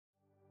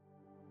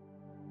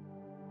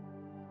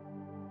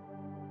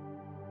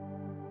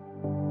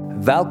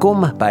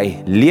Welkom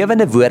by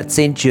Lewende Woord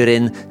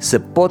Centurion se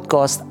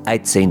podcast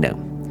uitsending.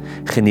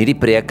 Geniet die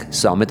preek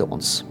saam met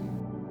ons.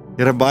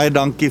 Here, baie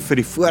dankie vir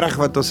die voorreg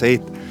wat ons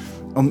het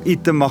om U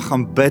te mag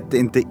gaan bid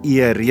en te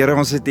eer. Here,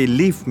 ons het U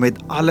lief met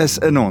alles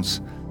in ons.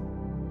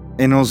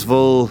 En ons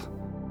wil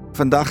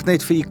vandag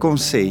net vir U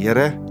kom sê,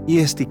 Here, U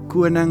is die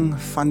koning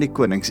van die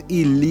konings.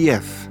 U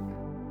leef.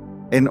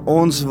 En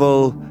ons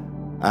wil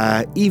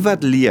U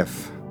wat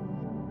leef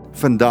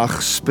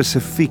vandag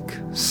spesifiek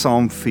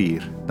saam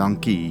vier.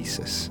 Dankie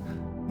Jesus.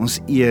 Ons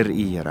eer U,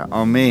 Here.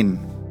 Amen.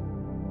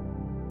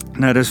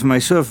 Nou, dis vir my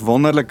so 'n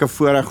wonderlike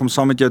voorreg om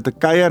saam met jou te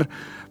kuier.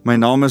 My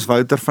naam is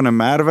Wouter van der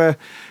Merwe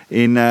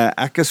en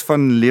ek is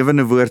van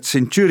Lewende Woord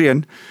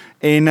Centurion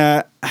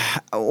en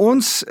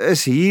ons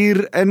is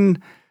hier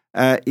in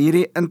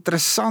hierdie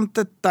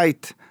interessante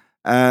tyd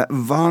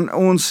waarin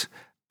ons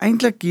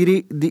eintlik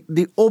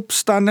die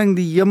opstanding,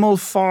 die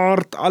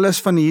hemelvaart,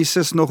 alles van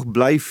Jesus nog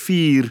bly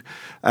vier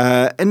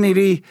in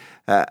hierdie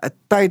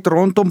tyd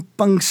rondom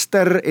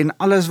Pinkster en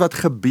alles wat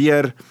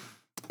gebeur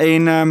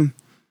en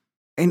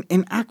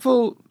ek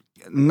wil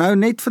nou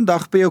net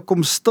vandag by jou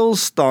kom stil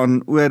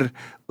staan oor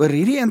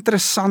hierdie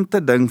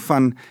interessante ding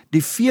van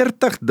die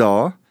 40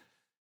 dae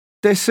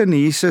tussen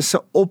Jesus se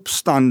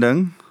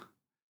opstanding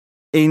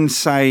en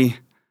sy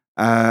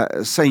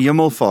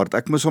hemelvaart.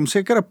 Ek moes hom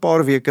seker 'n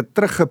paar weke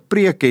terug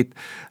gepreek het,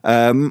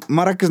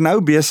 maar ek is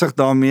nou besig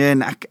daarmee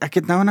en ek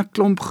het nou aan 'n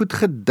klomp goed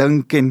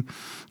gedink en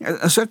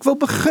so ek wil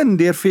begin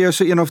deur vir jou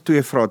so een of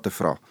twee vrae te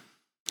vra.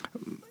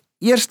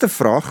 Eerste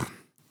vraag,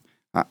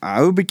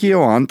 hou 'n bietjie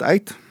jou hand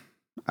uit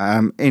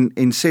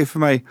en sê vir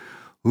my,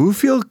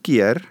 hoeveel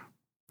keer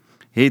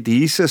het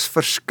Jesus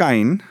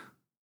verskyn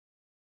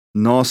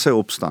na sy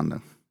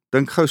opstanding?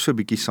 Dink gou so 'n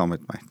bietjie saam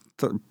met my.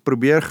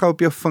 Probeer gou op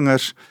jou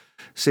vingers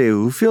sê,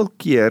 hoeveel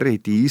keer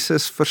het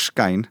Jesus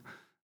verskyn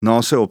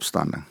na sy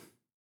opstanding?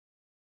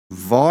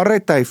 Waar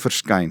het hy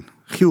verskyn?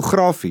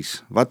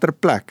 Geografies, watter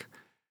plek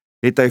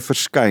het hy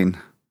verskyn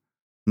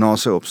na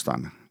sy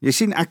opstanding? Jy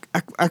sien,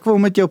 ek wil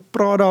met jou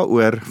praat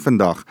daaroor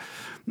vandag,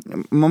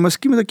 maar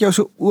miskien moet ek jou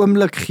so 'n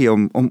oomblik gee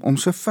om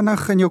so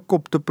vinnig in jou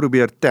kop te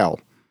probeer tel.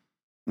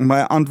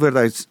 My antwoord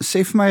is,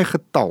 sê vir my 'n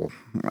getal.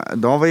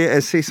 Daar waar jy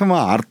is, sê sommer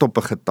hardop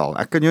 'n getal.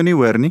 Ek kan jou nie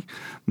hoor nie,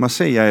 maar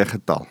sê jy 'n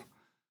getal.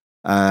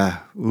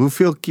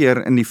 Hoeveel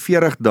keer in die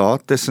 40 dae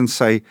tussen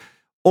sy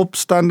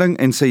opstanding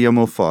en sy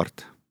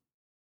hemelvaart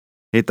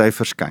het hy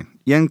verskyn?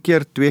 1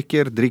 keer, 2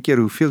 keer, 3 keer,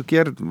 hoeveel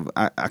keer?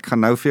 Ek gaan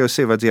nou vir jou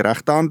sê wat is die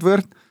regte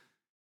antwoord.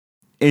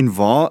 En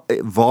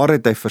waar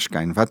het hy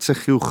verskyn? Wat se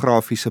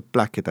geografiese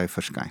plek het hy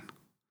verskyn?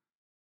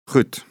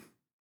 Goed,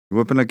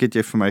 hopelik het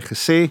jy vir my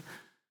gesê.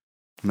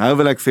 Nou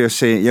wil ek vir jou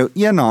sê, jou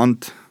een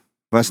hand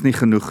was nie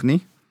genoeg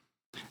nie.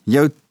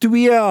 Jou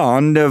 2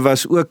 hande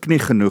was ook nie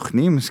genoeg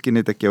nie. Miskien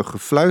het ek jou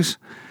geflous.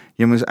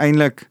 Jy moes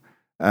eintlik,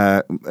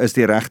 is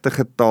die regte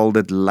getal,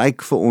 dit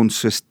lyk vir ons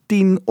soos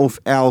 10 of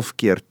 11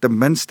 keer, ten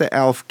minste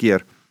 11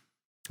 keer,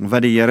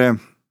 wat die Here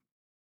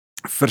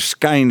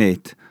verskyn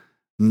het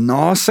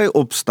na sy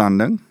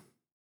opstanding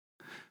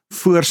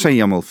voor sy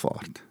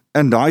hemelvaart.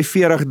 In daai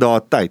 40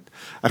 dae tyd.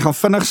 Ek gaan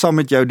vinnig saam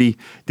met jou die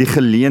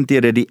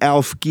geleenthede, die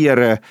 11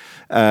 kere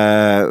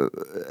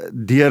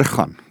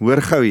deurgaan.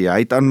 Hoor gou hier, hy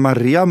het aan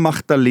Maria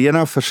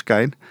Magdalena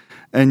verskyn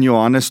in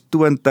Johannes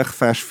 20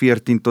 vers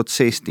 14 tot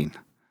 16.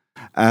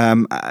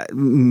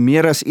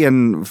 Meer as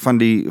een van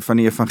die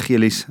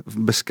evangelies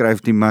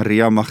beskryf die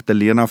Maria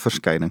Magdalena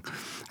verskyning.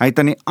 Hy het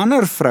aan die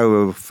ander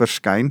vroue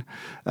verskyn,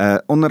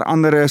 onder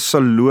andere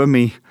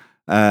Salome,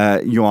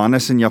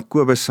 Johannes en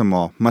Jakobus se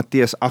ma,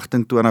 Matteus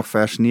 28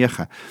 vers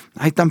 9.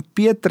 Hy het aan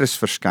Petrus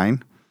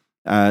verskyn,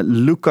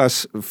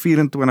 Lukas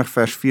 24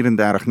 vers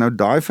 34. Nou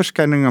daai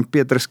verskyning aan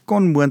Petrus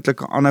kon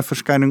moontlik 'n ander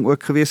verskyning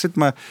ook gewees het,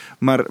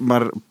 maar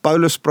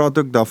Paulus praat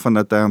ook daarvan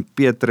dat hy aan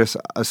Petrus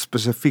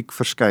spesifiek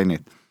verskyn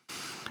het.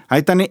 Hy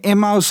het aan die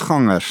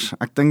Emmausgangers,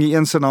 ek dink die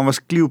een se naam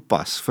was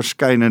Kleopas,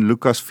 verskyn in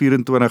Lukas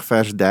 24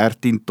 vers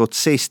 13 tot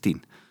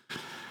 16.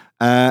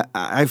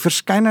 Hy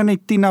verskyn aan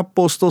die 10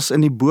 apostels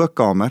in die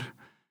bokkamer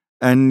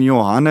in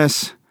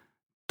Johannes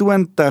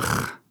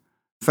 20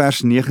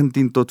 vers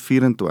 19 tot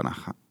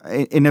 24.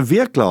 En 'n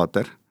week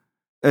later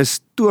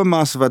is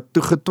Thomas wat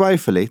toe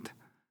getwyfel het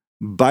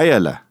by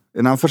hulle.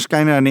 En dan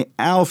verskyn hy aan die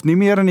 11, nie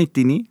meer aan die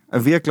 10 nie,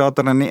 'n week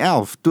later aan die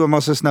 11.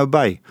 Thomas is nou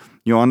by.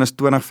 Johannes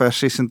 20 vers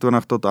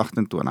 26 tot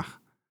 28.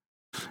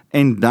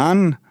 En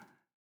dan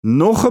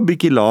nog 'n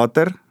bietjie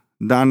later,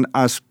 dan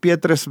as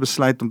Petrus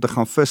besluit om te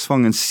gaan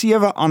visvang en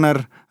 7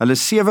 ander, hulle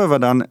 7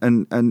 wat dan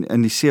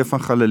in die see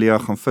van Galilea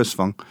gaan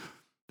visvang,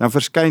 dan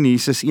verskyn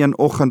Jesus een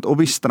oggend op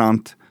die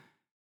strand,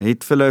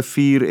 het vir hulle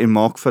vuur en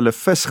maak vir hulle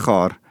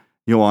visgaar,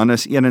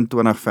 Johannes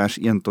 21 vers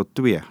 1 tot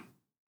 2.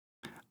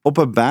 Op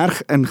 'n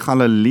berg in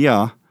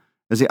Galilea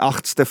is die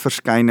 8ste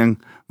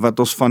verskyning wat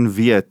ons van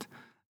weet,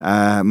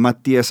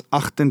 Matteus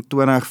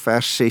 28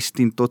 vers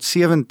 16 tot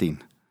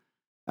 17.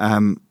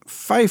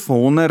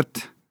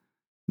 500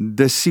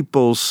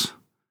 disippels,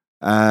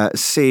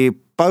 sê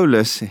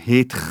Paulus,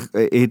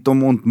 het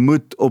hom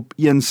ontmoet op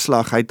een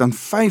slag. Hy het aan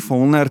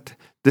 500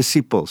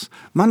 disippels.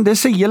 Man,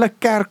 dis 'n hele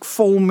kerk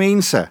vol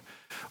mense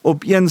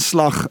op een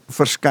slag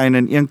verskyn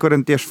in 1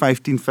 Korintiërs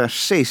 15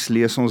 vers 6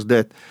 lees ons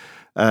dit.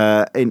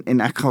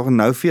 En ek gaan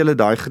nou vir julle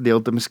daai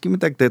gedeelte, miskien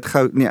moet ek dit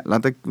gou, nee,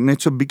 laat ek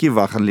net so 'n bietjie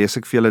wag en lees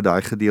ek vir julle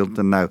daai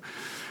gedeelte nou.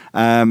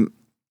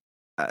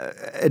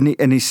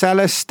 In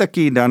dieselfde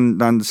stukkie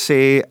dan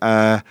sê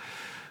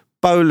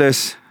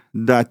Paulus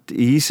dat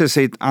Jesus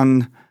het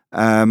aan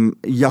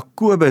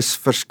Jakobus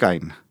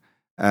verskyn.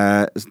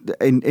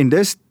 En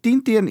dis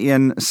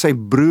 10-1 sy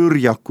broer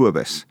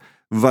Jakobus,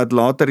 wat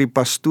later die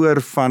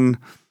pastoor van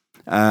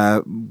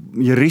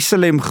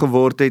Jerusalem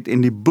geword het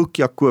en die boek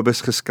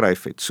Jakobus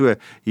geskryf het. So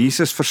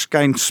Jesus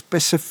verskyn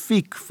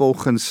spesifiek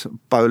volgens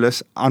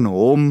Paulus aan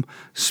hom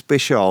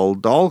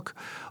spesiaal, dalk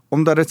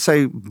omdat dit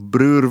sy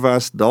broer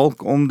was,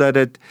 dalk omdat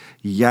dit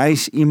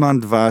juis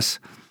iemand was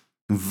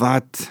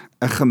wat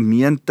 'n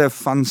gemeente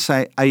van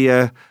sy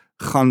eie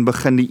gaan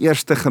begin. Die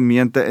eerste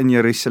gemeente in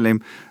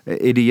Jerusalem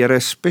het die Here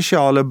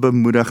spesiale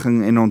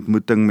bemoediging en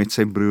ontmoeting met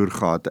sy broer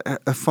gehad.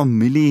 'n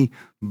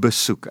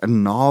familiebesoek,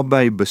 'n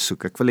naby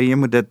besoek. Ek wil hê jy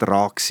moet dit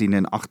raak sien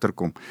en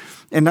agterkom.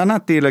 En dan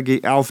natuurlik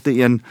die 11de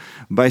een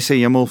by sy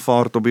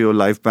hemelvaart op die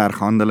Olyfberg,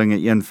 Handelinge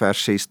 1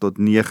 vers 6 tot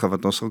 9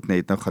 wat ons ook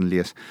net nou gaan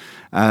lees.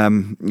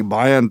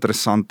 Baie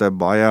interessante,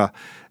 baie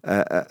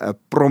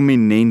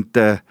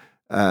prominente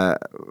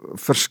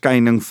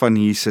verskyning van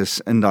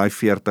Jesus in daai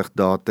 40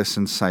 dae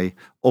tussen sy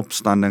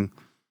opstanding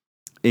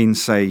en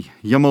sy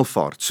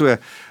hemelvaart. So,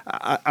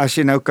 as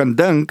jy nou kan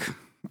dink,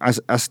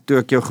 as toe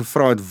ek jou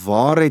gevra het,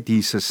 waar het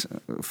Jesus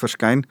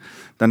verskyn,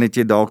 dan het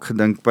jy dalk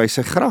gedink by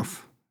sy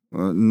graf,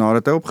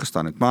 nadat hy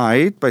opgestaan het. Maar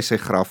hy het by sy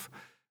graf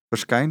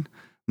verskyn,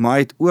 maar hy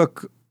het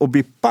ook op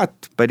die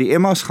pad by die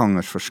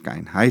Emmausgangers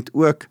verskyn. Hy het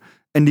ook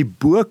in die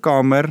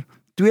bokkamer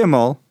 2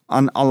 maal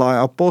aan al die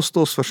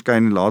apostels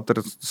verskyn,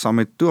 later saam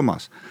met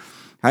Thomas.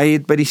 Hy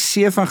het by die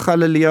see van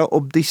Galilea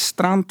op die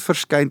strand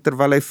verskyn,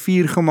 terwyl hy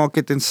vuur gemaak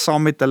het en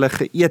saam met hulle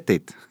geëet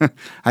het.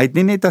 Hy het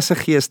nie net as 'n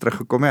gees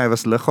teruggekom, hy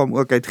was liggaam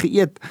ook, hy het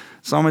geëet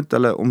saam met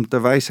hulle om te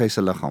wys hy's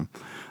 'n liggaam.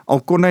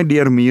 Al kon hy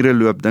deur mure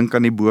loop, dink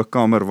aan die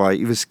bokkamer waar hy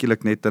iewes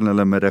skielik net in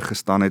hulle midde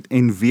gestaan het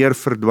en weer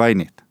verdwyn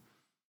het.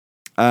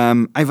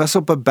 Hy was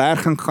op 'n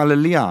berg in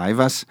Galilea, hy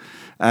was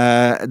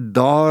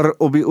daar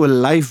op die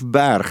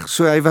Olyfberg,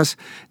 so hy was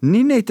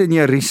nie net in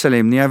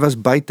Jerusalem nie, hy was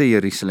buite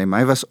Jerusalem,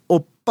 hy was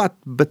op pad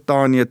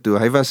Betanië toe,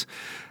 hy was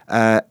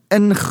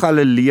in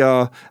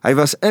Galilea, hy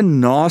was in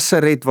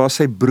Nasaret waar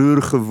sy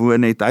broer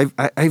gewoon het,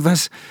 hy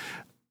was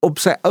op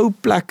sy ou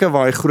plekke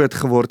waar hy groot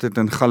geword het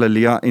in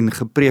Galilea en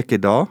gepreek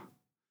het daar,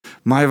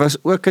 maar hy was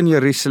ook in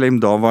Jerusalem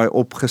daar waar hy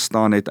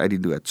opgestaan het uit die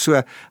dood.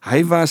 So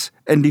hy was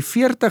in die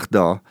 40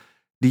 dae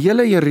die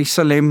hele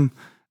Jerusalem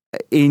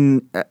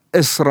en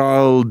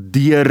Israel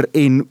deur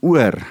en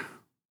oor.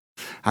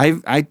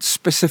 Hy het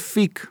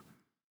spesifiek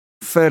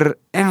vir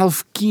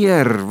 11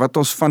 keer wat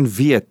ons van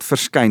weet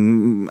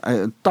verskyn,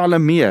 talle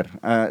meer.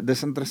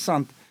 Dis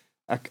interessant,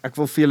 ek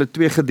wil vir julle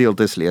 2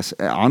 gedeeltes lees.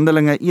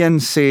 Handelinge 1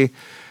 sê,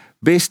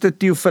 beste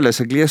Theophilus,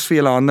 ek lees vir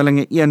julle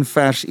Handelinge 1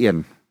 vers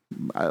 1.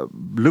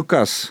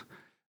 Lukas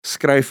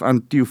skryf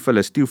aan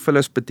Theophilus.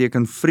 Theophilus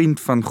beteken vriend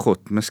van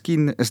God.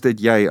 Miskien is dit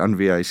jy aan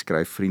wie hy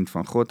skryf, vriend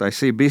van God. Hy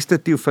sê, beste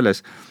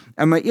Theophilus,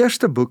 in my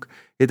eerste boek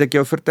het ek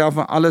jou vertel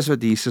van alles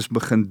wat Jesus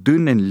begin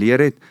doen en leer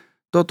het,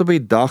 tot op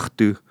die dag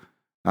toe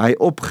hy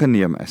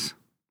opgeneem is.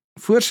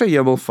 Voor sy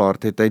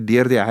hemelvaart het hy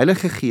deur die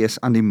Heilige Gees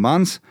aan die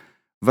mans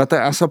wat hy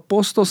as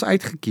apostels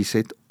uitgekies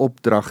het,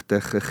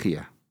 opdragte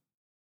gegee.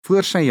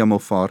 Voor sy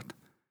hemelvaart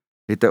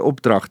het hy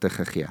opdragte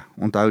gegee.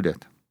 Onthou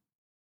dit.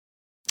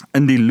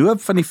 In die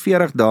loop van die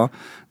 40 dae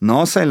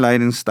na sy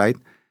lydingstyd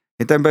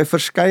het hy by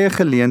verskeie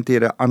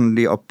geleenthede aan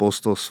die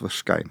apostels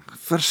verskyn.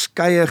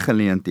 Verskeie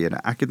geleenthede.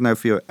 Ek het nou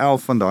vir jou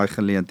 11 van daai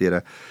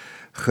geleenthede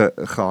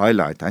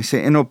gehighlight. Hy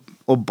sê, en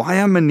op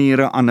baie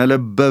maniere aan hulle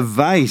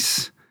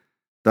bewys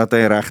dat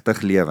hy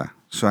regtig lewe.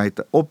 So hy het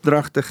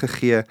opdragte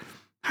gegee,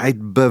 hy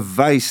het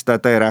bewys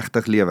dat hy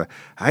regtig lewe.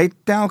 Hy het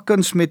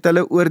telkens met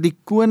hulle oor die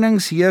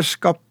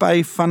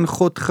koningsheerskappy van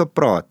God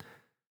gepraat.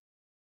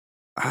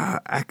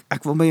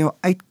 Ek wil by jou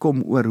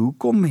uitkom oor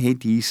hoekom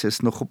het Jesus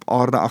nog op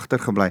aarde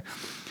agtergebly.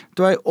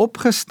 Toe hy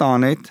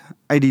opgestaan het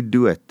uit die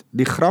dood,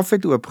 die graf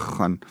het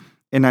oopgegaan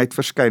en hy het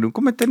verskyn.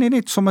 Hoekom het hy nie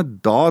net sommer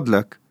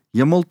dadelik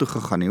hemel toe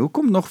gegaan nie?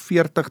 Hoekom nog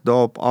 40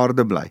 dae op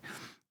aarde bly?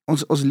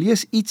 Ons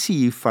lees ietsie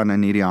hiervan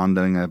in hierdie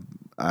Handelinge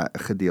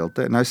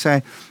gedeelte. En hy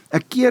sê,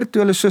 'n keer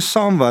toe hulle so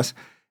saam was,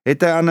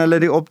 het hy aan hulle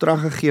die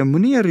opdrag gegee,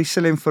 moenie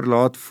Jerusalem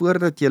verlaat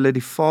voordat julle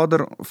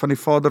van die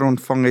Vader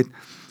ontvang het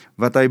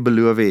wat hy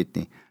beloof het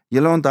nie.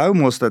 Julle onthou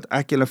mos dat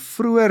ek julle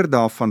vroeër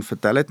daarvan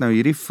vertel het. Nou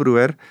hierdie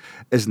vroeër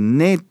is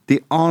net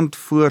die aand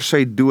voor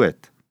sy dood.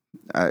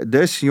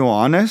 Dis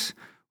Johannes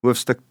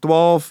hoofstuk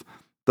 12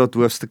 tot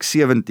hoofstuk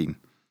 17.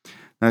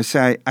 Nou sê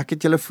hy, ek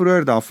het julle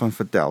vroeër daarvan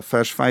vertel.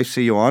 Vers 5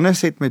 sê,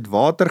 Johannes het met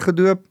water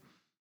gedoop,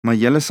 maar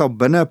julle sal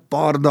binne 'n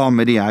paar dae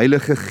met die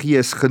Heilige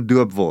Gees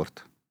gedoop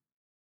word.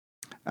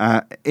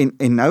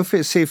 En nou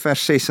sê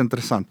vers 6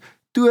 interessant,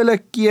 toe hulle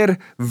keer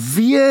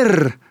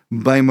weer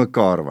by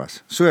mekaar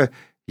was. So,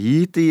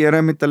 hier het die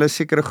Here met hulle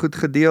sekere goed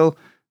gedeel,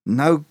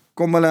 nou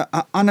kom hulle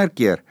 'n ander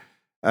keer.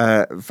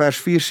 Vers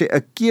 4 sê,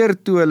 'n keer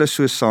toe hulle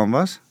so saam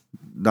was,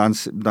 dan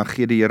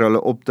gee die Here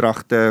hulle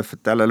opdragte,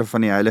 vertel hulle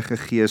van die Heilige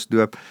Gees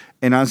doop,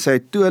 en dan sê hy,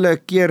 toe hulle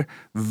 'n keer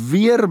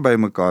weer by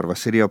mekaar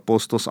was, sê die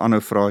apostels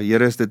aanhou vra,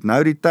 Here, is dit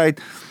nou die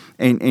tyd?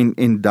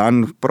 En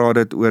dan praat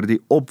dit oor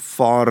die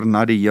opvaar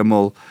na die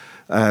hemel,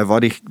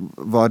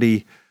 waar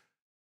die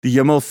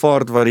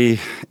hemelvaart, waar die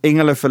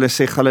engele vir hulle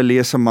sê,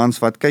 Galileese mans,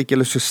 wat kyk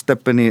julle so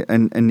stip in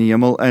die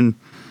hemel in?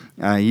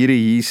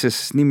 Hierdie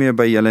Jesus is nie meer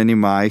by julle nie,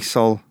 maar hy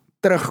sal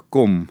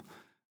terugkom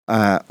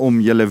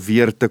om julle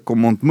weer te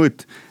kom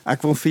ontmoet.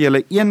 Ek wil vir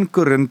julle 1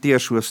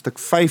 Korintiërs hoofstuk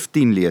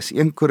 15 lees.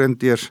 1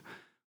 Korintiërs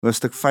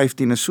hoofstuk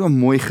 15 is so 'n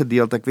mooi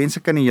gedeelte. Ek wens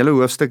ek kan die hele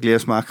hoofstuk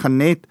lees, maar ek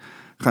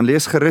gaan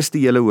lees gerus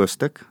die hele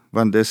hoofstuk,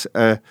 want dis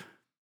 'n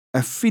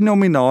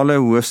fenominale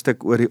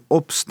hoofstuk oor die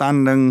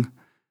opstanding,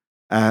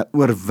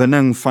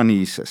 oorwinning van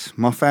Jesus.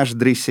 Maar vers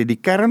 3 sê, die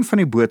kern van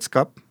die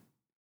boodskap,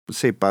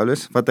 sê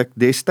Paulus, wat ek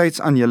destyds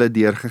aan julle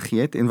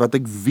deurgegee het, en wat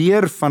ek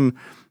weer van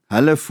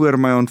hulle voor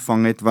my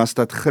ontvang het, was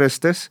dat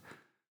Christus,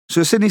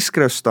 soos in die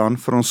skrif staan,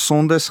 vir ons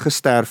sondes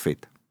gesterf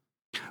het.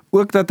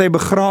 Ook dat hy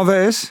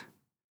begrawe is,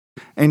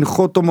 en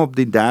God hom op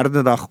die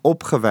 3de dag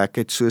opgewek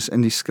het, soos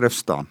in die skrif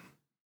staan.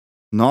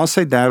 Na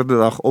sy 3de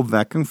dag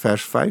opwekking,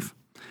 vers 5,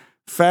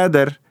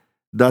 verder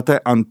dat hy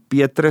aan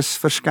Petrus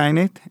verskyn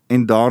het,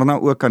 en daarna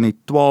ook aan die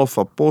 12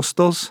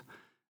 apostels,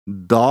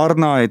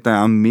 daarna het hy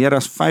aan meer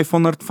as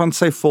 500 van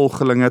sy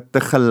volgelinge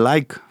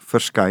tegelyk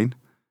verskyn.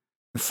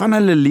 Van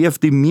hulle leef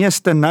die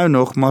meeste nou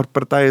nog, maar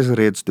party is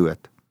reeds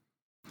dood.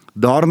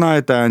 Daarna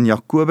het hy aan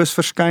Jakobus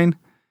verskyn,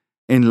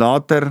 en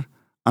later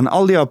aan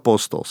al die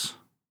apostels.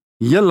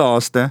 Heel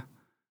laaste,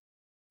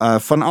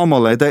 van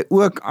almal het hy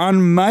ook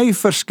aan my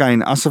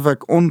verskyn, asof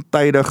ek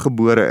ontydig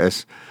gebore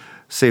is,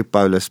 sê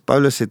Paulus.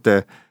 Paulus het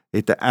 'n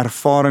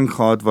ervaring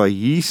gehad waar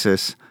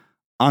Jesus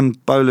aan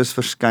Paulus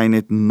verskyn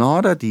het,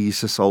 nadat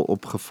Jesus al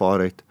opgevaar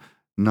het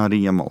na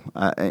die hemel.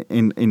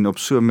 En op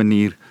so 'n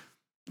manier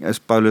is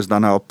Paulus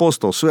dan 'n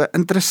apostel. So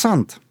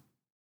interessant.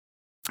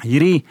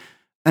 Hierdie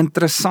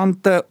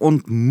interessante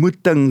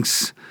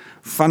ontmoetings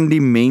van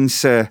die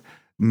mense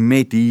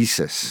met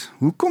Jesus.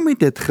 Hoekom het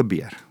dit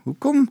gebeur?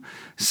 Hoekom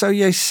sou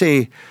jy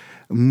sê,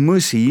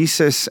 moes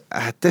Jesus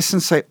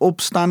tussen sy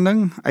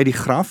opstanding uit die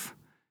graf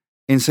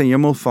en sy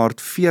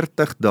hemelvaart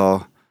 40 dae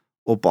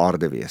op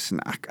aarde wees? En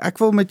ek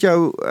wil met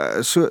jou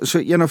so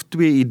 1 of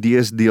 2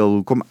 idees deel,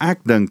 hoekom ek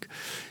dink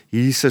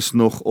Jesus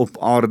nog op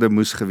aarde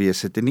moes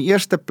gewees het. In die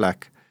eerste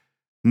plek,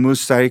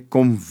 moes hy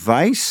kom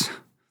wys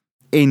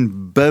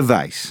en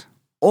bewys,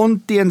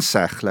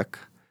 onteenseglik,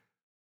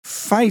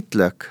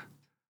 feitelik,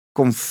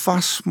 kom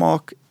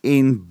vasmaak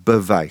en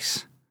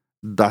bewys,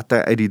 dat hy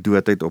uit die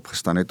dood uit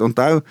opgestaan het.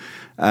 Onthou,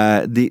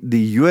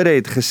 die Jode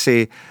het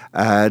gesê,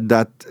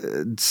 dat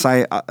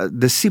sy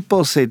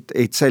disippels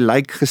het sy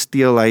lijk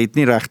gesteel, hy het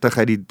nie regtig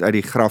uit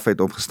die graf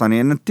uit opgestaan nie,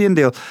 en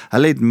inteendeel,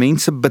 hulle het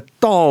mense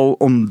betaal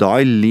om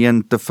daai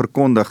leuen te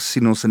verkondig,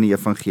 sien ons in die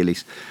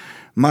evangelies.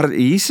 Maar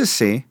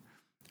Jesus sê,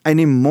 in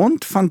die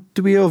mond van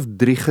 2 of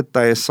 3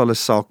 getuies sal 'n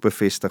saak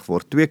bevestig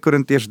word. 2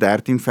 Korintiërs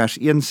 13 vers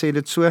 1 sê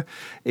dit so,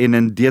 en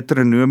in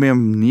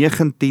Deuteronomium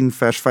 19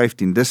 vers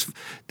 15.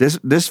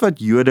 Dis wat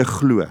Jode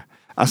glo.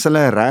 As hulle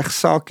 'n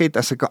regsaak het,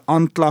 as ek 'n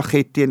aanklag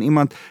het teen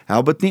iemand,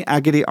 help dit nie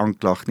ek het die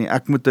aanklag nie,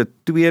 ek moet 'n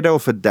 2de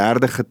of 'n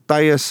 3de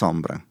getuie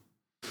saambring.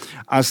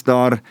 As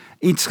daar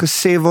iets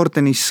gesê word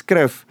in die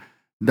skrif,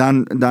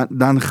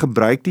 dan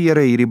gebruik die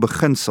Here hierdie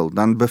beginsel,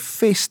 dan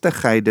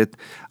bevestig hy dit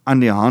aan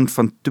die hand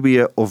van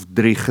 2 of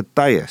 3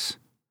 getuies.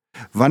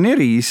 Wanneer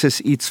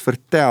Jesus iets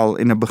vertel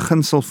en 'n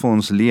beginsel vir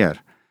ons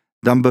leer,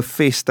 dan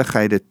bevestig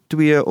hy dit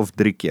 2 of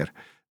 3 keer.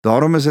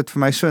 Daarom is dit vir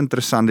my so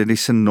interessant dat die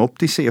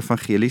sinoptiese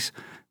evangelies,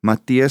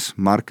 Matteus,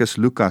 Markus,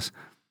 Lukas,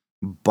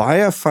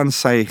 baie van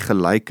sy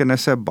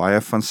gelykenisse,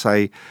 baie van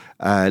sy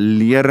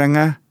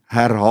leringe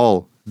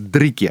herhaal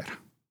 3 keer.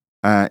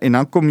 En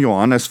dan kom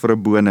Johannes vir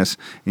 'n bonus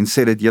en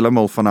sê dit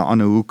heeltemal van 'n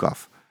ander hoek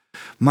af.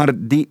 Maar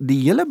die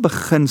hele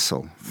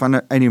beginsel van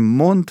in die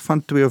mond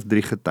van 2 of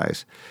 3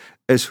 getuies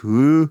is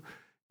hoe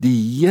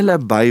die hele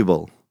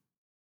Bybel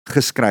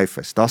geskryf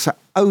is. Daar's 'n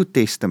Ou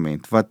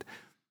Testament wat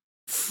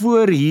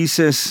voor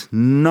Jesus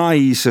na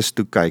Jesus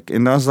toe kyk,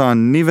 en daar's daar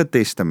 'n Nuwe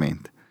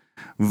Testament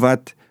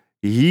wat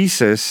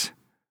Jesus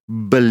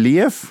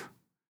beleef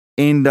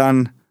en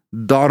dan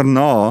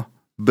daarna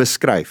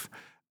beskryf.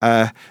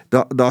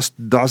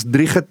 Daar's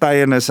 3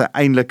 getuienisse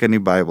eintlik in die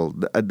Bybel.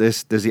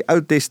 Dis die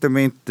Ou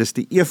Testament, dis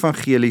die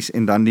evangelies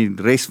en dan die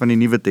res van die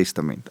Nuwe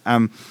Testament.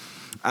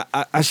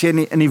 As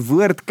jy in die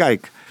woord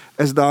kyk,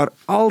 is daar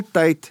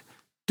altyd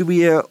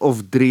 2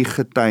 of 3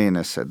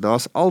 getuienisse.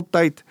 Daar's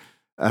altyd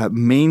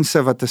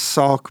mense wat 'n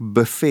saak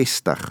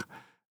bevestig.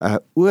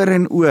 Oor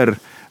en oor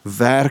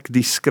werk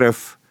die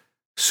skrif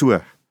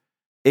so.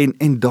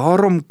 En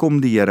daarom kom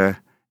die Here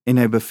en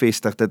hy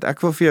bevestig dit.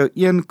 Ek wil vir jou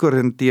 1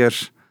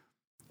 Korintiërs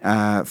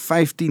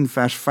 15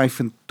 vers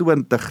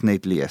 25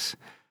 net lees.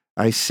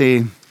 Hy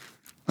sê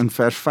in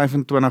vers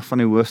 25 van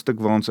die hoofstuk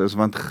waar ons is,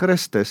 want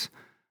Christus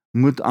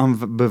moet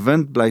aan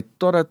bewind bly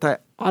totdat hy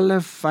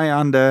alle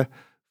vyande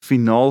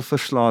finaal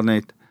verslaan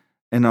het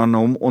en aan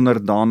hom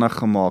onderdanig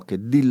gemaak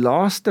het. Die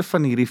laaste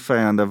van hierdie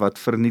vyande wat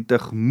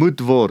vernietig moet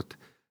word,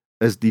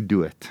 is die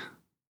dood.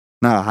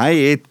 Nou, hy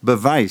het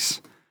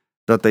bewys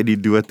dat hy die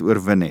dood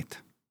oorwin het.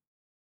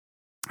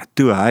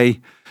 Toe hy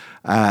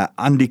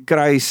aan die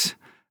kruis,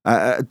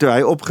 toe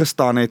hy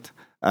opgestaan het,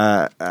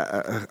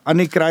 aan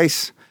die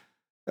kruis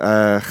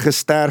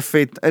gesterf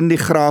het, in die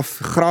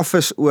graf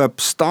is oop,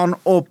 staan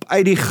op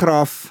uit die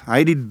graf,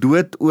 hy het die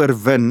dood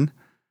oorwin,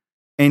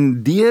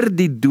 en deur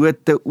die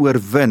dood te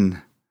oorwin,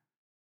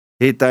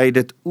 het hy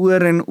dit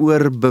oor en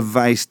oor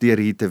bewys deur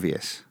hier te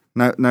wees.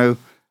 Nou,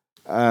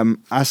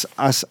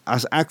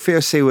 as ek vir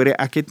jou sê, hoor,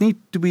 ek het nie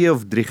 2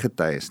 of 3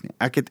 getuies nie,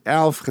 ek het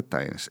 11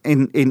 getuies,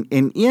 en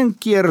een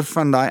keer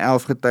van daai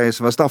 11 getuies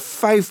was daar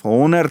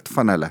 500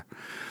 van hulle.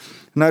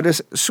 Nou,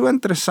 dis so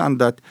interessant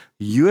dat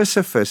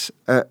Josephus,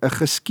 'n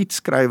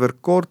geskiedskrywer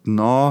kort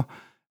na,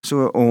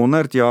 so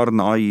 100 jaar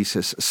na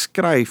Jesus,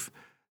 skryf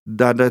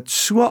dat dit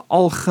so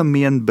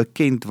algemeen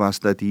bekend was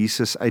dat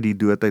Jesus uit die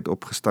dood uit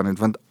opgestaan het,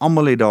 want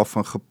almal het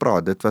daarvan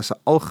gepraat. Dit was 'n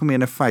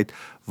algemene feit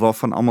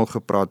waarvan almal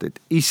gepraat het.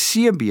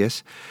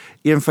 Eusebius,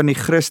 een van die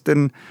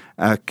Christen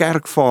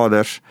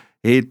kerkvaders,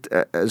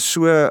 het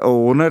so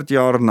 100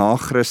 jaar na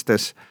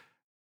Christus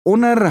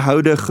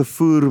onderhoude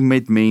gevoer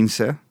met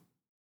mense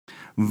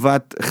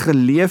wat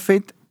geleef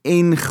het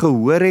en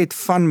gehoor het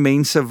van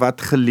mense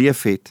wat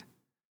geleef het,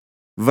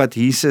 wat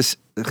Jesus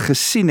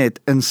gesien het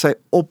in sy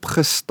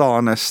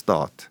opgestane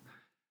staat,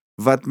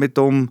 wat met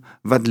hom,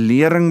 wat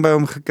lering by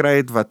hom gekry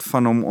het, wat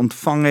van hom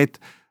ontvang het,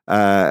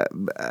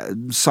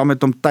 saam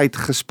met hom tyd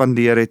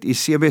gespandeer het.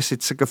 Eusebius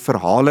het sulke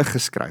verhale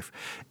geskryf,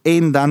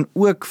 en dan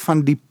ook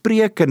van die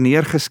preke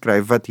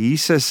neergeskryf, wat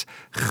Jesus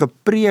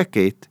gepreek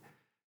het,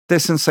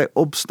 tussen sy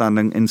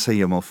opstanding en sy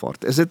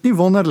hemelvaart. Is dit nie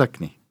wonderlik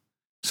nie?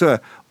 So,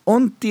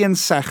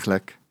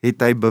 onteenseglik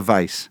het hy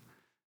bewys,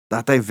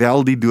 dat hy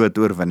wel die dood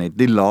oorwin het,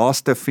 die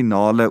laaste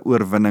finale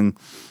oorwinning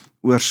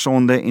oor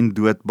sonde en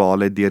dood behaal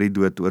het deur die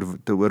dood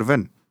te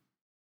oorwin.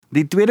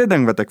 Die tweede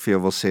ding wat ek vir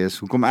jou wil sê is,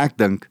 hoekom ek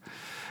dink,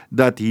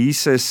 dat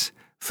Jesus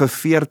vir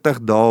 40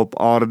 dae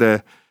op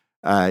aarde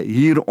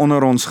hier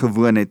onder ons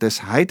gewoon het, is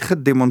hy het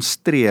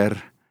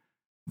gedemonstreer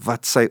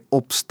wat sy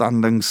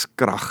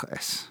opstandingskrag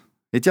is.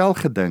 Het jy al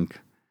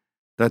gedink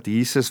dat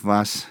Jesus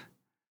was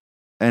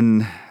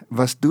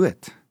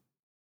dood?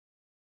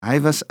 Hy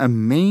was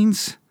 'n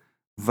mens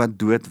wat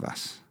dood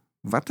was.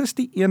 Wat is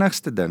die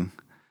enigste ding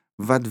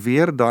wat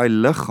weer daai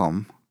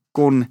liggaam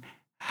kon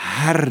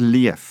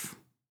herleef?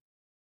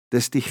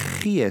 Dis die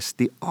gees,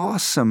 die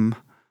asem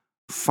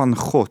van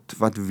God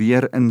wat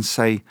weer in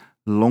sy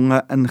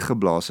longe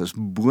ingeblaas is,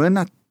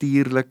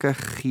 bonatuurlike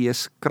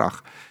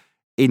geeskrag.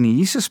 En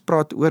Jesus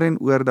praat oor en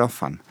oor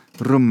daarvan.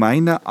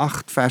 Romeine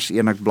 8 vers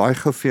 1, ek blaai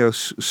gou vir jou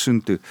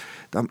soontoe.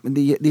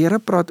 Die Here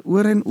praat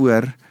oor en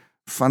oor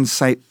van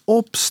sy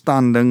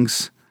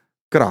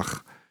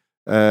opstandingskrag.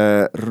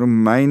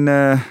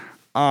 Romeine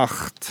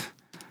 8,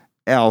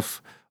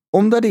 11,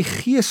 omdat die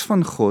gees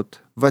van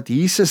God, wat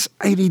Jesus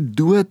uit die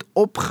dood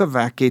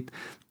opgewek het,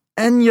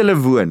 in julle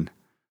woon,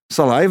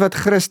 sal hy wat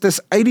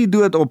Christus uit die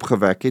dood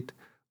opgewek het,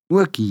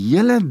 ook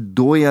julle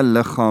dooie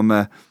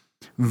liggame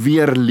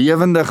weer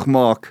lewendig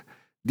maak,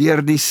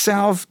 deur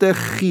dieselfde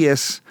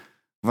gees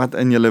wat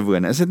in julle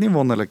woon. Is dit nie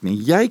wonderlik nie?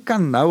 Jy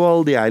kan nou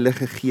al die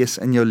Heilige Gees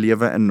in jou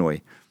lewe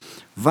innooi,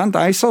 want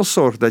hy sal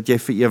sorg dat jy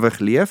vir ewig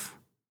leef,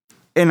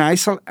 en hy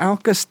sal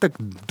elke stuk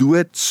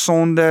dood,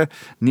 sonde,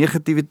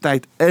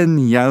 negativiteit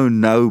in jou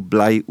nou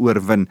bly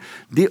oorwin.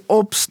 Die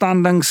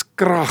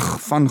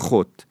opstandingskrag van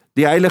God,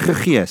 die Heilige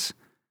Gees,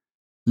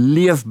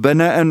 leef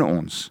binne in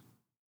ons.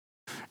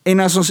 En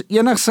as ons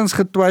enigstens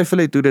getwyfel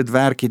het hoe dit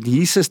werk, het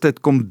Jesus dit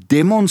kom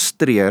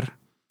demonstreer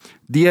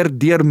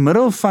deur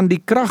middel van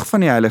die krag van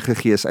die Heilige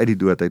Gees uit die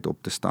dood uit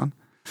op te staan,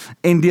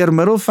 en deur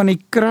middel van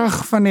die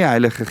krag van die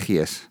Heilige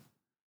Gees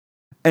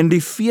in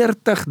die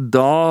 40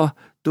 dae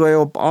toe hy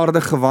op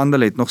aarde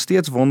gewandel het, nog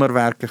steeds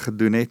wonderwerke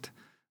gedoen het,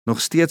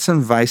 nog steeds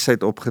in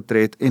wysheid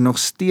opgetree het, en nog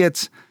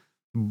steeds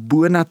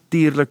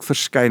bonatuurlik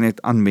verskyn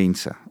het aan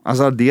mense. As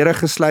daar deure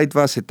gesluit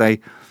was, het hy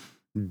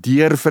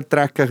deur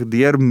vertrekke,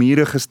 deur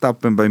mure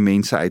gestap en by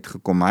mense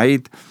uitgekom. Hy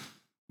het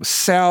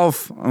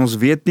self, ons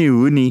weet nie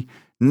hoe nie,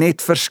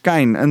 net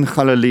verskyn in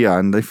Galilea,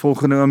 en die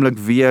volgende oomblik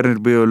weer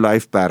by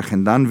Olyfberg,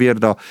 en dan weer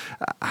daar.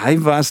 Hy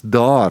was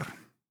daar.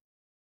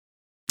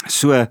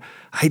 So,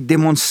 hy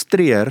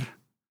demonstreer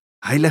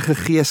Heilige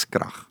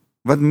Geeskrag.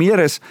 Wat meer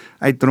is,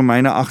 uit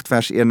Romeine 8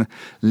 vers 1,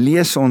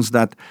 lees ons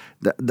dat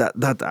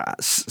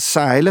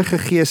sy Heilige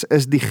Gees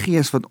is die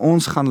Gees wat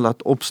ons gaan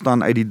laat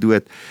opstaan uit die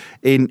dood.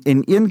 En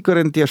 1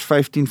 Korintiërs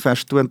 15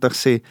 vers 20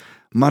 sê,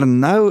 maar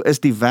nou is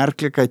die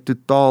werklikheid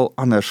totaal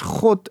anders.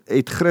 God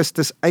het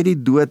Christus uit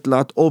die dood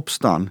laat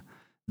opstaan.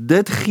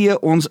 Dit gee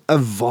ons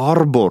 'n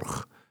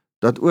waarborg,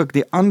 dat ook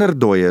die ander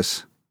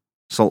dooies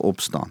sal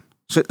opstaan.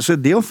 So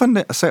deel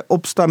van sy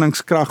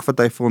opstandingskrag wat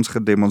hy vir ons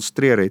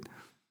gedemonstreer het,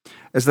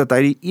 is dat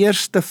hy die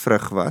eerste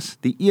vrug was,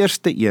 die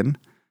eerste een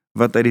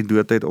wat uit die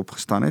dood uit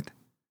opgestaan het,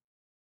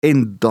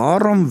 en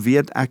daarom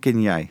weet ek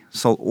en jy,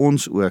 sal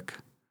ons ook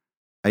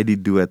uit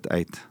die dood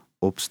uit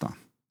opstaan.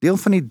 deel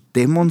van die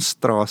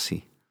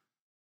demonstrasie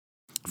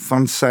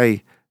van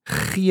sy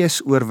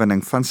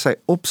geesoorwinning, van sy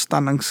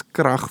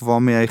opstandingskrag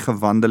waarmee hy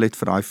gewandel het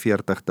vir daai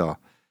 40 dae,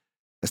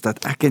 is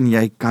dat ek en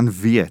jy kan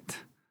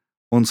weet,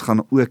 ons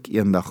gaan ook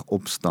eendag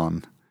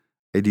opstaan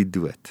uit die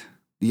dood.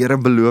 Die Here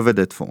beloof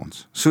dit vir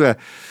ons. So,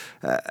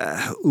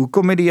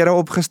 hoekom het die Here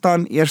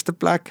opgestaan? Eerste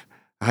plek,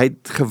 hy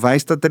het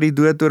gewys dat hy die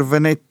dood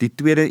oorwin het. Die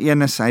tweede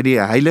een is, hy die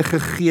Heilige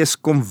Gees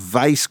kom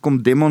wys,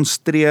 kom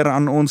demonstreer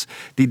aan ons.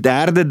 Die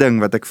derde ding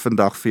wat ek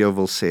vandag vir jou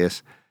wil sê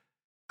is,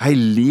 hy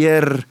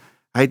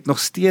het nog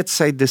steeds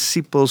sy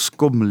disippels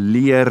kom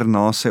leer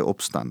na sy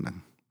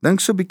opstanding. Dink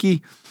so 'n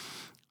bietjie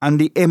aan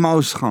die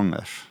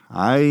Emmausgangers.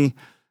 Hy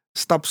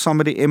stap saam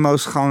met die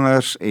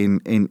Emmausgangers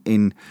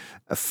en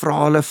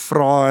vra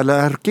hulle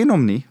herken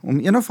hom nie, om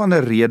een of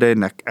ander rede,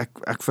 en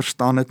ek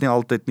verstaan dit nie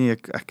altyd nie,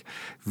 ek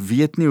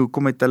weet nie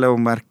hoekom het hulle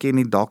hom herken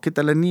nie, dalk het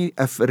hulle nie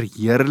 'n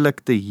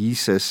verheerlikte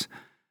Jesus,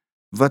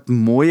 wat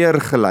mooier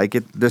gelyk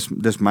het,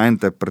 dis my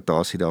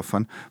interpretasie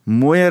daarvan,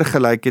 mooier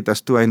gelyk het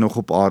as toe hy nog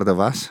op aarde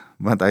was,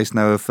 want hy is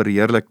nou 'n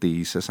verheerlikte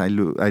Jesus,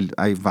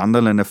 hy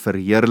wandel in 'n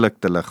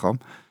verheerlikte liggaam,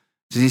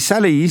 dis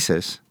dieselfde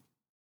Jesus,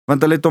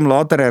 want hulle het hom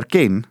later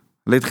herken,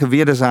 hulle het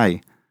geweet dis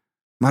hy,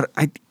 maar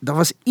daar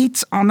was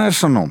iets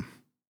anders aan hom.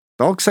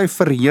 Dalk sy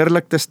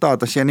verheerlikte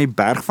staat, as jy aan die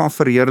berg van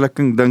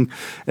verheerliking dink,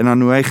 en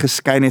dan hoe hy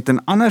geskyn het,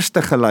 en anders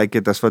te gelyk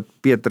het, as wat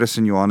Petrus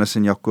en Johannes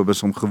en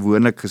Jakobus hom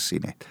gewoonlik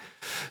gesien het.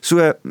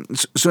 So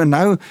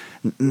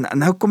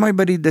nou kom hy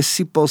by die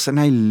disippels, en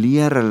hy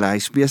leer hulle, hy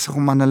is besig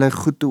om aan hulle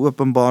goed te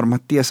openbaar,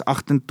 Matteus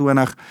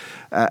 28,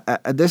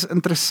 dis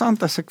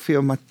interessant as ek vir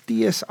jou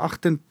Matteus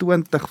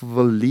 28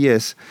 wil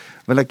lees,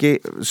 wil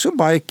ek so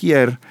baie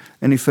keer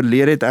in die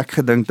verlede het ek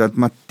gedink, dat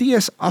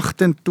Matteus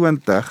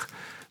 28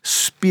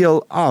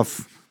 speel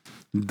af,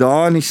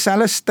 daar in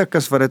dieselfde stuk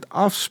as wat dit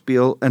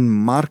afspeel in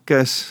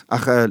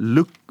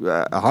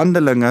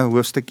Handelinge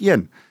hoofstuk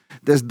 1.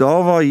 Dis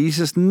daar waar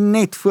Jesus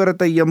net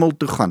voordat hy hemel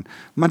toe gaan,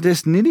 maar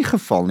dis nie die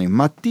geval nie.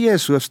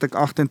 Matteus hoofstuk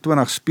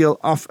 28 speel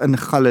af in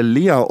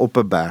Galilea op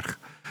 'n berg,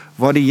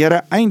 waar die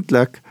Here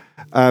eintlik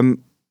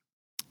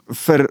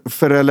vir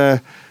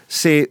hulle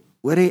sê,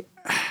 hoorie,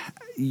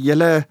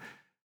 julle,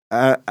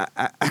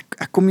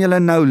 ek kom julle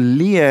nou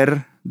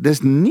leer,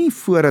 dis nie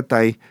voordat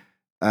hy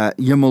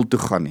hemel toe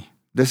gaan nie.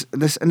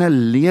 Dis in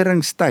 'n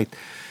leringstyd.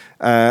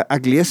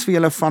 Ek lees vir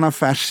julle vanaf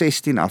vers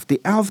 16 af. Die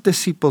 11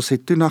 disippels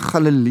het toe na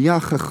Galilea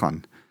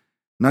gegaan,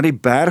 na die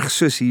berg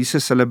soos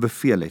Jesus hulle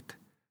beveel het.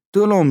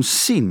 Toe hulle hom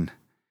sien,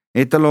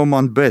 het hulle hom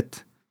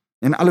aanbid,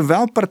 en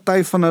alhoewel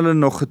party van hulle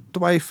nog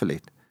getwyfel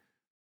het.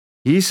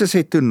 Jesus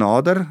het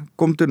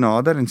kom toe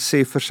nader en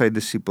sê vir sy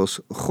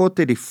disippels, God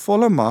het die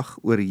volle mag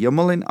oor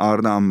hemel en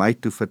aarde aan my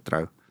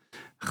toevertrou.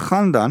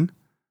 Gaan dan,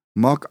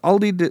 maak al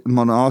die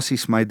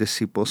nasies my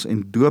disippels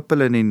en doop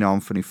hulle in die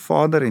naam van die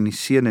Vader en die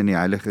Seun en die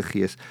Heilige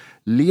Gees.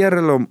 Leer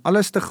hulle om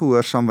alles te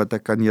gehoorsaam wat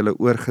ek aan julle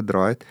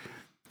oorgedra het,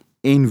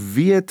 en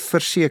weet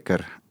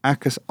verseker,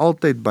 ek is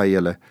altyd by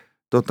julle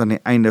tot aan die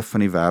einde van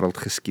die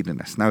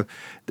wêreldgeskiedenis. Nou,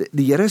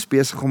 die Here is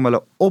besig om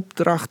hulle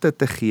opdragte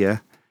te gee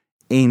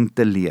en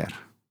te leer.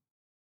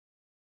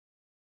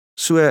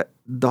 So,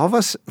 daar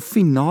was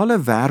finale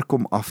werk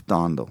om af te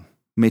handel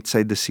met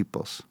sy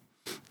disippels.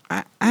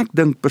 Ek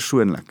dink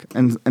persoonlik,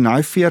 in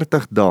daai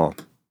 40 dae,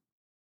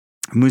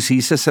 moes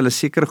Jesus hulle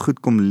seker goed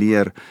kom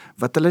leer,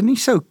 wat hulle nie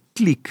sou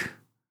klik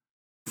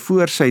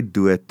voor sy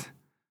dood,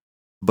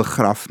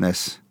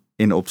 begrafnis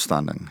en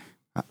opstanding.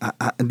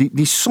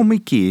 Die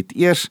sommetjie het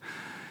eers,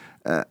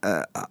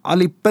 al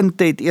die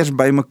punte het eers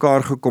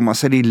bymekaar gekom,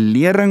 as hy die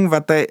lering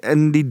wat hy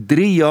in die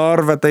 3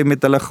 jaar wat hy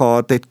met hulle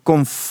gehad het,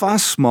 kom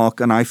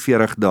vasmaak in daai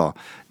 40 dae,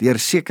 deur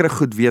sekere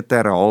goed weer te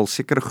herhaal,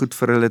 sekere goed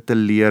vir hulle te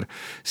leer,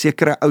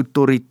 sekere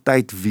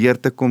autoriteit weer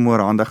te kom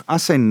oorhandig,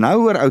 as hy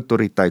nou oor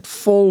autoriteit,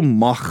 vol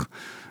mag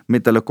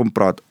met hulle kom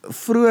praat,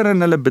 vroeër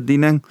in hulle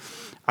bediening,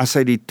 as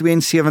hy die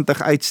 72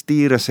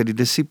 uitstuur, as hy die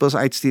disippels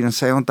uitstuur, en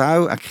sê,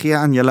 onthou, ek gee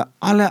aan julle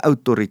alle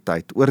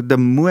autoriteit, oor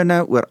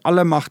demone, oor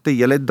alle magte,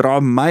 julle dra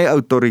my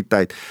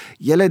autoriteit,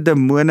 julle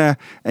demone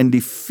in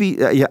die,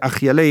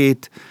 julle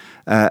het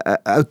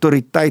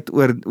autoriteit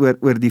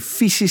oor die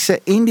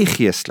fisiese en die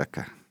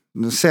geestelike,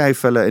 dan sê hy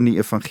vir hulle in die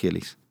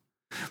evangelies.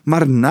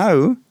 Maar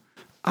nou,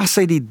 as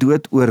hy die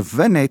dood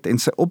oorwin het, en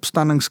sy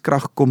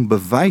opstandingskrag kom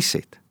bewys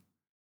het,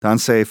 dan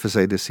sê hy vir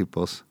sy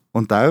disippels,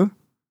 onthou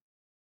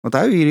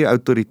hierdie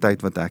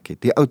autoriteit wat ek het,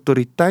 die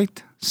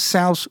autoriteit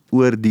selfs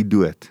oor die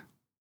dood.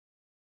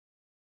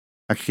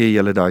 Ek gee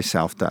julle daai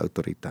selfde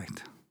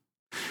autoriteit.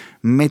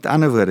 Met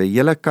ander woorde,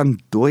 julle kan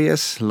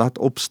dooies laat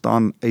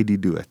opstaan uit die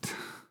dood.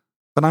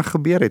 Wat dan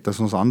gebeur het,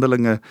 as ons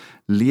Handelinge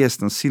lees,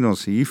 dan sien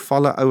ons, hier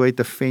val 'n ou uit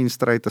 'n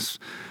venster uit, as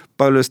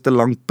Paulus te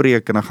lank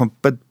preek, en dan gaan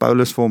bid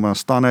Paulus vir hom, en dan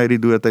staan hy uit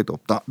die dood uit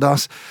op.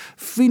 Daar's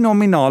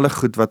fenominale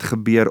goed wat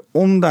gebeur,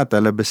 omdat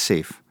hulle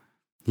besef,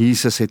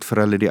 Jesus het vir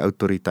hulle die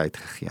autoriteit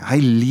gegee. Hy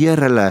leer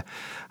hulle,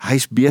 hy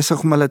is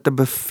besig om hulle te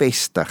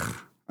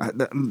bevestig.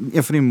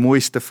 Een van die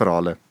mooiste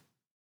verhale,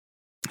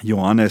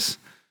 Johannes,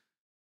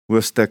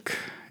 hoofstuk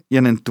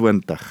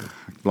 21,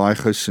 ek blaai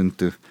gou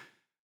soontoe,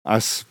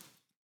 as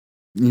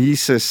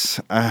Jesus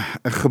 'n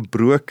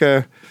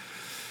gebroke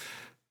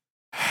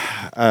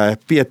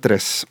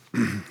Petrus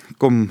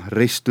kom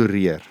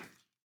restoreer.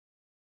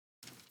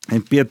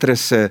 En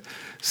Petrus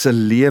se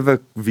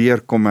lewe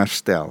weer kom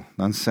herstel.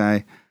 Dan sê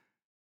hy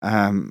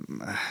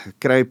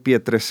kry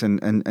Petrus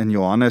in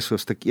Johannes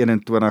hoofstuk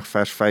 21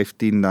 vers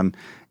 15, dan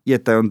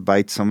eet hy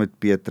ontbyt saam met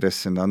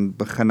Petrus en dan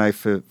begin hy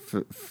vir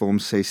hom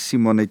sê,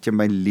 Simon, het jy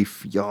my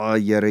lief? Ja,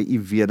 Here, u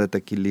weet dat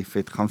ek u lief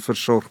het, gaan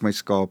versorg my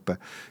skape.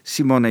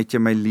 Simon, het jy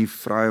my lief?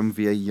 Vra hom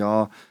weer,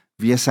 ja,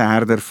 wees 'n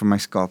herder vir my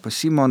skape.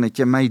 Simon, het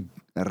jy my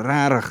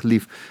regtig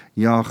lief?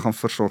 Ja, gaan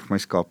versorg my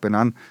skape.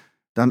 En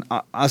dan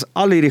as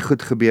al hierdie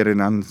goed gebeur en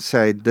dan sê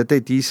hy, dit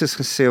het Jesus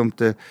gesê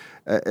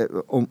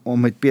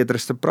om met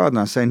Petrus te praat.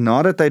 Dan sê hy,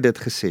 nadat hy dit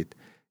gesê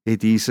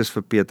het Jesus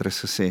vir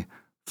Petrus gesê,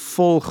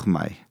 volg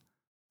my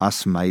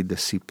as my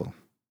disipel.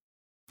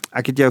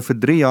 Ek het jou vir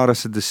 3 jaar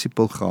as 'n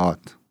disipel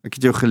gehad. Ek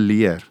het jou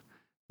geleer.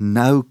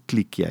 Nou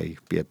klik jy,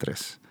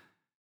 Petrus,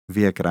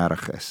 wie ek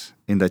regtig is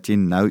en dat jy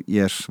nou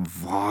eers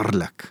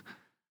waarlik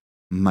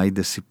my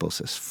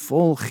disipels is.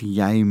 Volg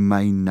jy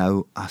my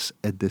nou as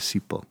 'n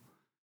disipel?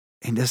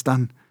 En dis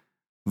dan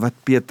wat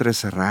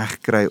Petrus reg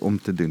kry om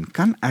te doen.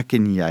 Kan ek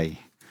en jy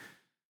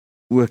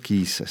ook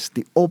Jesus,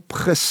 die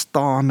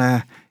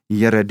opgestane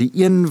Here, die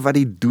een wat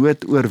die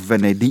dood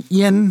oorwin het, die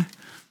een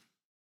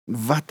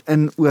wat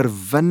in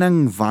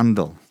oorwinning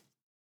wandel,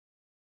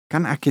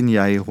 kan ek en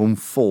jy hom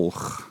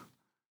volg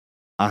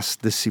as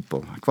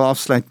disipel? Ek wil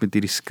afsluit met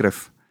hierdie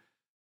skrif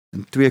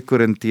in 2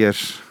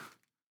 Korintiërs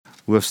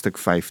hoofstuk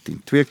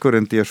 15. 2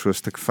 Korintiërs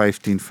hoofstuk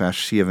 15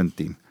 vers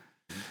 17.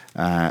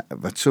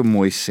 Wat so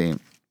mooi sê.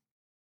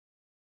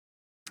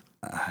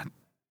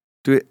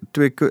 2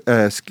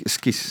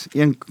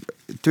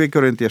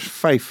 Korintiërs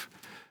 5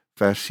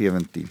 vers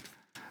 17.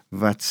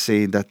 Wat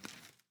sê dat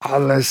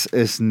alles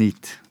is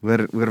nuut.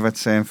 Hoor wat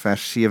sê in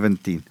vers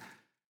 17.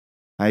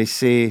 Hy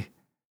sê,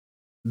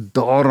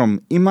 daarom,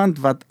 iemand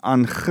wat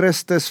aan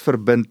Christus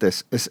verbind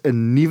is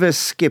 'n nuwe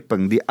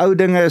skepping. Die ou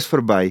dinge is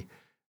verby.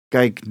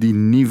 Kyk, die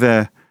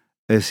nuwe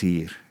is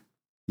hier.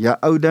 Jou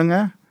ou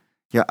dinge,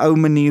 jou ou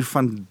manier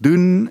van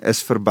doen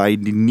is verby.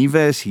 Die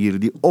nuwe is hier.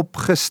 Die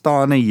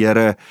opgestane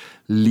Here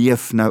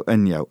leef nou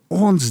in jou.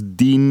 Ons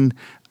dien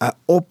 'n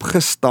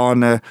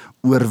opgestane,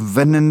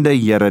 oorwinnende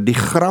Here. Die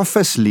graf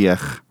is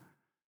leeg.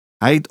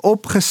 Hy het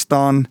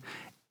opgestaan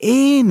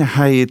en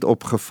hy het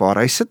opgevaar.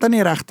 Hy sit aan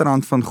die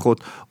regterhand van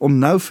God om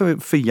nou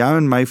vir jou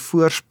en my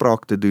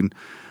voorspraak te doen,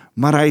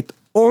 maar hy het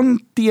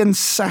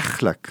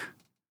onteenseglik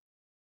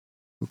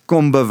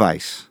kom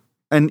bewys.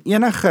 In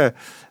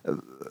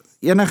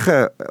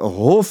enige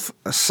hof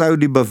sou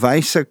die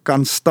bewyse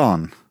kan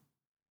staan.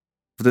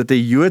 Of dit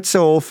 'n Joodse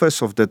hof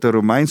is, of dit 'n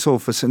Romeinse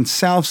hof is, en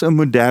selfs 'n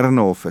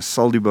moderne hof is,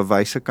 sal die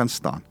bewyse kan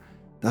staan.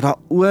 Dat daar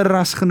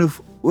oorras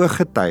genoeg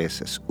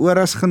ooggetuies is,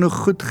 oorras genoeg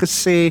goed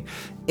gesê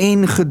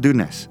en gedoen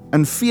is.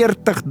 In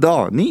 40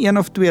 dae, nie 1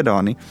 of 2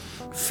 dae nie,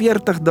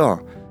 40 dae,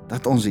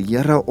 dat ons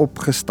Here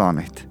opgestaan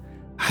het.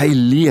 Hy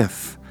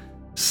leef,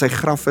 sy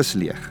graf is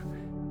leeg.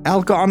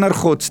 Elke ander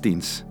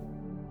godsdiens,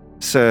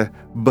 se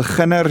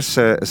beginner,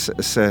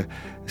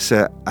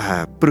 se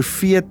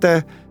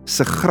profete,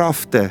 se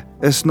grafte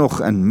is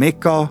nog in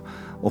Mekka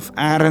of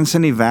elders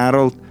in die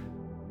wêreld,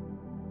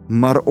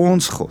 maar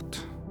ons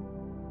God,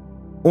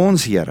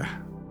 ons Here,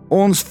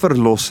 ons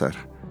verlosser,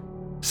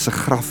 se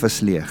graf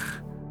is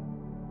leeg.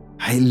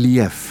 Hy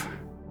leef,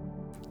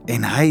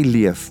 en hy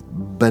leef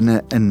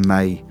binne in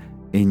my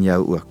en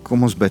jou ook.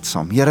 Kom ons bid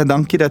saam. Here,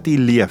 dankie dat U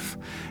leef.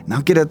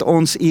 Dankie dat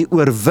ons U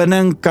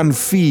oorwinning kan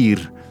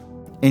vier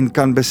en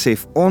kan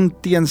besef,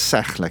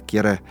 onteenseglik,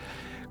 Here,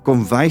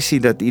 kom wys U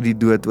dat U die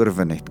dood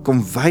oorwin het.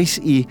 Kom wys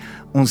U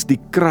ons die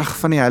krag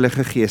van die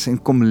Heilige Gees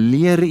en kom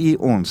leer U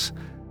ons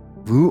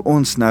hoe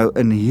ons nou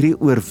in hierdie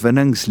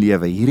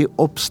oorwinningslewe, hierdie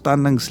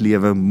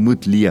opstandingslewe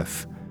moet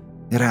leef.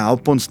 Here,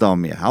 help ons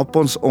daarmee. Help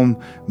ons om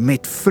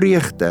met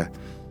vreugde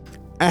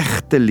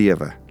egte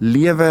lewe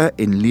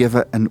en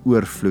lewe in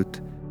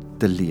oorvloed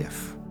te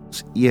leef.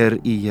 Ons eer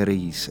U, Here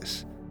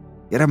Jesus.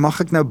 Here, mag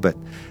ek nou bid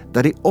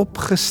dat die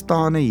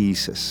opgestane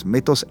Jesus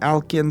met ons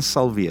elkeen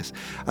sal wees.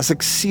 As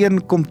ek seën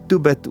kom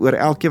toebid oor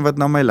elkeen wat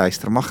na my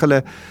luister, mag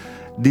hulle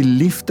die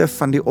liefde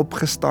van die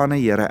opgestane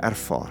Here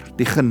ervaar.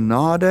 Die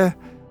genade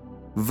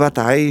wat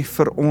hy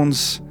vir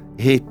ons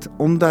het,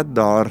 omdat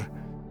daar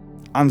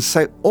aan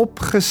sy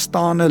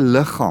opgestane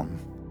liggaam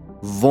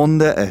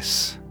wonde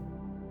is,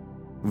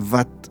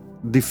 wat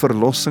die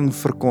verlossing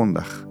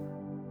verkondig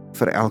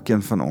vir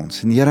elkeen van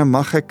ons. En Here,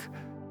 mag ek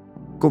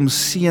kom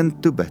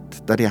seën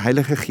toebid, dat die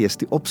Heilige Gees,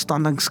 die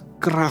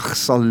opstandingskrag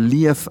sal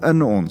leef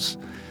in ons,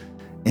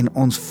 en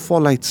ons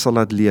voluit sal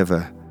laat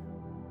lewe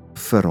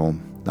vir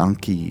hom.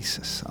 Dankie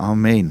Jesus.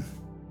 Amen.